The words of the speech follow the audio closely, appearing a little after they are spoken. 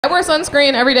I wear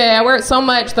sunscreen every day. I wear it so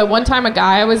much that one time a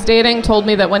guy I was dating told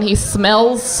me that when he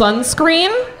smells sunscreen,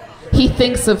 he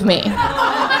thinks of me.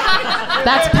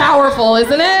 That's powerful,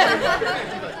 isn't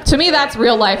it? To me, that's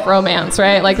real life romance,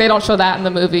 right? Like, they don't show that in the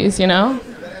movies, you know?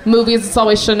 Movies, it's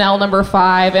always Chanel No.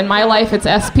 5. In my life, it's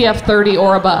SPF 30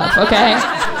 or above, okay?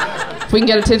 If we can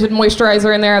get a tinted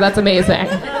moisturizer in there, that's amazing.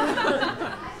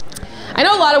 I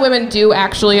know a lot of women do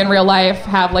actually in real life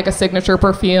have like a signature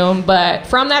perfume, but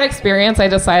from that experience I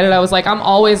decided I was like, I'm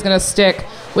always gonna stick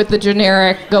with the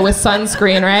generic, go with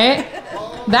sunscreen, right?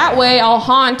 That way I'll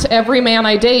haunt every man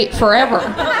I date forever.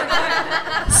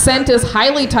 Scent is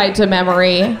highly tied to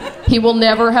memory. He will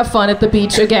never have fun at the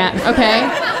beach again, okay?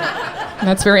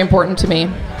 That's very important to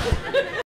me.